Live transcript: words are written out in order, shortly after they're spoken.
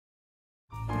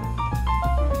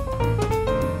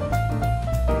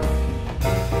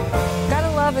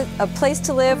love a place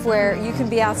to live where you can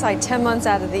be outside 10 months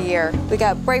out of the year. We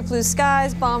got bright blue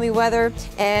skies, balmy weather,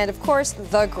 and of course,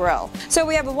 the grill. So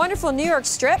we have a wonderful New York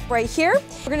strip right here.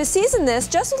 We're gonna season this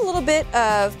just with a little bit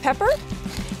of pepper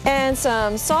and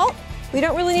some salt. We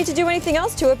don't really need to do anything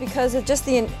else to it because of just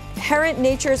the inherent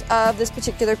natures of this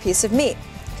particular piece of meat.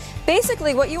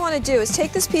 Basically, what you want to do is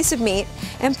take this piece of meat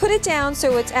and put it down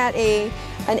so it's at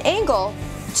an angle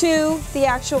to the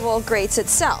actual grates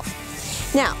itself.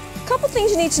 Now, a couple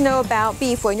things you need to know about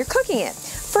beef when you're cooking it.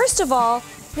 First of all,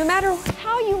 no matter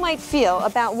how you might feel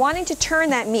about wanting to turn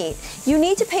that meat, you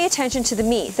need to pay attention to the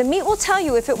meat. The meat will tell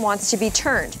you if it wants to be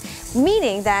turned,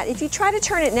 meaning that if you try to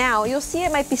turn it now, you'll see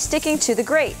it might be sticking to the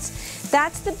grates.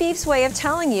 That's the beef's way of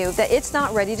telling you that it's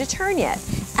not ready to turn yet.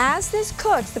 As this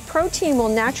cooks, the protein will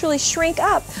naturally shrink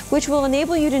up, which will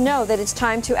enable you to know that it's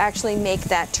time to actually make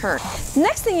that turn. The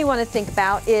next thing you want to think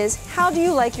about is, how do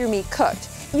you like your meat cooked?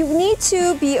 You need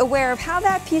to be aware of how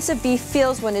that piece of beef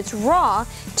feels when it's raw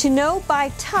to know by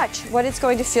touch what it's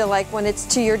going to feel like when it's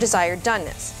to your desired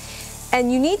doneness.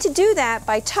 And you need to do that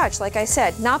by touch, like I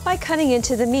said, not by cutting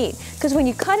into the meat. Because when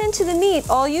you cut into the meat,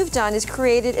 all you've done is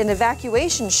created an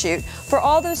evacuation chute for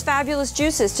all those fabulous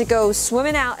juices to go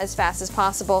swimming out as fast as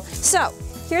possible. So,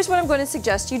 here's what I'm going to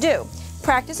suggest you do.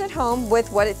 Practice at home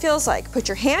with what it feels like. Put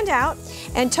your hand out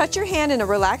and touch your hand in a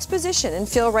relaxed position and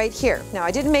feel right here. Now, I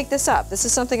didn't make this up. This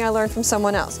is something I learned from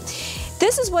someone else.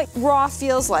 This is what raw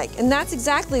feels like, and that's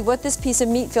exactly what this piece of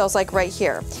meat feels like right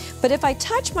here. But if I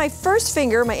touch my first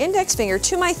finger, my index finger,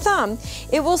 to my thumb,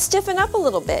 it will stiffen up a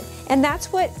little bit, and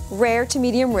that's what rare to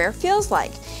medium rare feels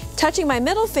like. Touching my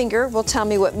middle finger will tell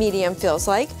me what medium feels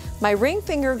like. My ring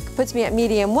finger puts me at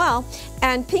medium well,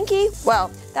 and pinky,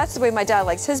 well, that's the way my dad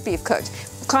likes his beef cooked,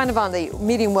 kind of on the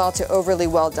medium well to overly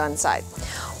well done side.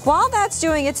 While that's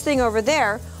doing its thing over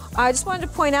there, I just wanted to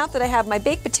point out that I have my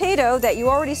baked potato that you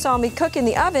already saw me cook in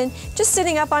the oven, just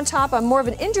sitting up on top on more of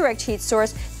an indirect heat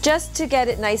source just to get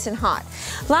it nice and hot.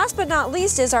 Last but not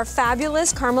least is our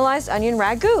fabulous caramelized onion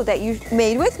ragu that you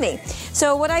made with me.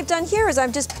 So what I've done here is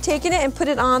I've just taken it and put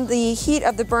it on the heat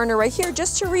of the burner right here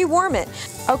just to rewarm it.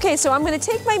 Okay, so I'm going to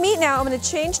take my meat now, I'm going to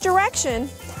change direction,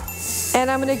 and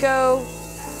I'm going to go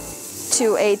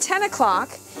to a 10 o'clock.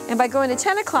 And by going to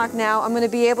 10 o'clock now, I'm going to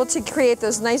be able to create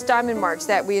those nice diamond marks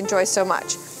that we enjoy so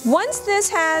much. Once this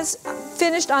has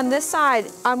finished on this side,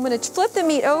 I'm going to flip the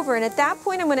meat over, and at that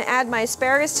point I'm going to add my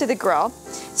asparagus to the grill.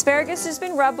 Asparagus has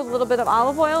been rubbed with a little bit of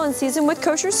olive oil and seasoned with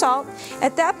kosher salt.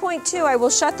 At that point too, I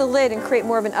will shut the lid and create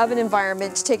more of an oven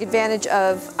environment to take advantage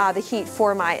of the heat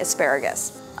for my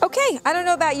asparagus. Okay, I don't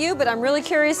know about you, but I'm really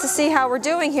curious to see how we're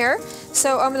doing here.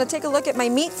 So I'm going to take a look at my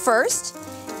meat first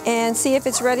and see if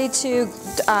it's ready to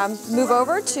move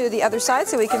over to the other side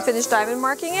so we can finish diamond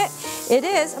marking it. It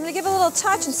is. I'm going to give it a little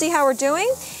touch and see how we're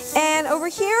doing. And over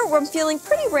here, I'm feeling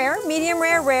pretty rare, medium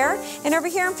rare, rare. And over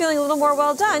here, I'm feeling a little more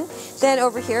well done than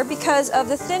over here because of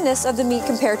the thinness of the meat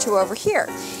compared to over here.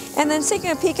 And then taking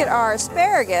a peek at our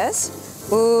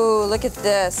asparagus. Ooh, look at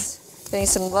this. Getting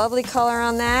some lovely color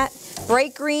on that.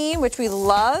 Bright green, which we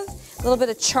love. A little bit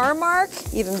of char mark,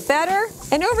 even better.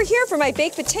 And over here for my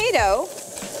baked potato,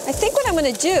 I think what I'm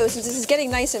going to do, since this is getting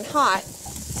nice and hot,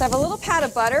 is I have a little pat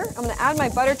of butter. I'm going to add my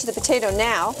butter to the potato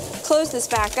now, close this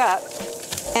back up,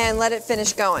 and let it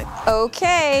finish going.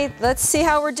 Okay, let's see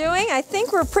how we're doing. I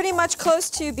think we're pretty much close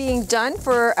to being done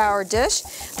for our dish.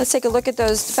 Let's take a look at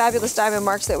those fabulous diamond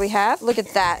marks that we have. Look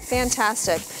at that,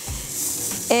 fantastic.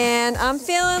 And I'm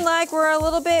feeling like we're a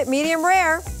little bit medium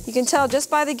rare. You can tell just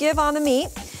by the give on the meat.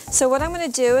 So what I'm going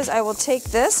to do is I will take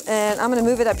this and I'm going to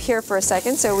move it up here for a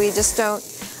second so we just don't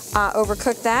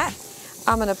overcook that.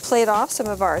 I'm going to plate off some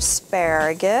of our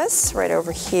asparagus right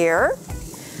over here.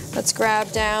 Let's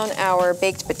grab down our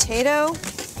baked potato.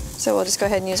 So we'll just go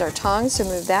ahead and use our tongs to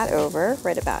move that over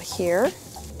right about here.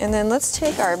 And then let's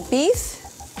take our beef,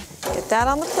 get that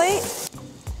on the plate.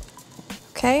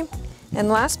 Okay, and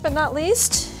last but not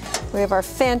least, we have our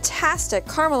fantastic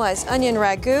caramelized onion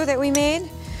ragu that we made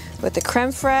with the creme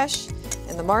fraiche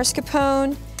and the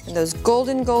mascarpone and those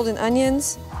golden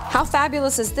onions. How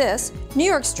fabulous is this? New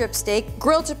York strip steak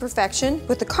grilled to perfection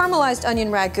with the caramelized onion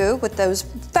ragu with those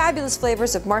fabulous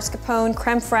flavors of mascarpone,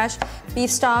 creme fraiche,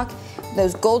 beef stock,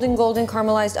 those golden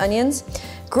caramelized onions,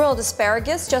 grilled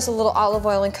asparagus, just a little olive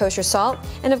oil and kosher salt,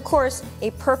 and of course,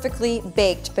 a perfectly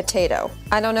baked potato.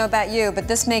 I don't know about you, but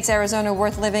this makes Arizona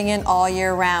worth living in all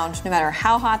year round. No matter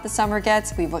how hot the summer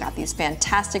gets, we've got these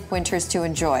fantastic winters to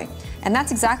enjoy. And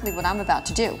that's exactly what I'm about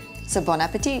to do. So bon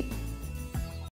appetit.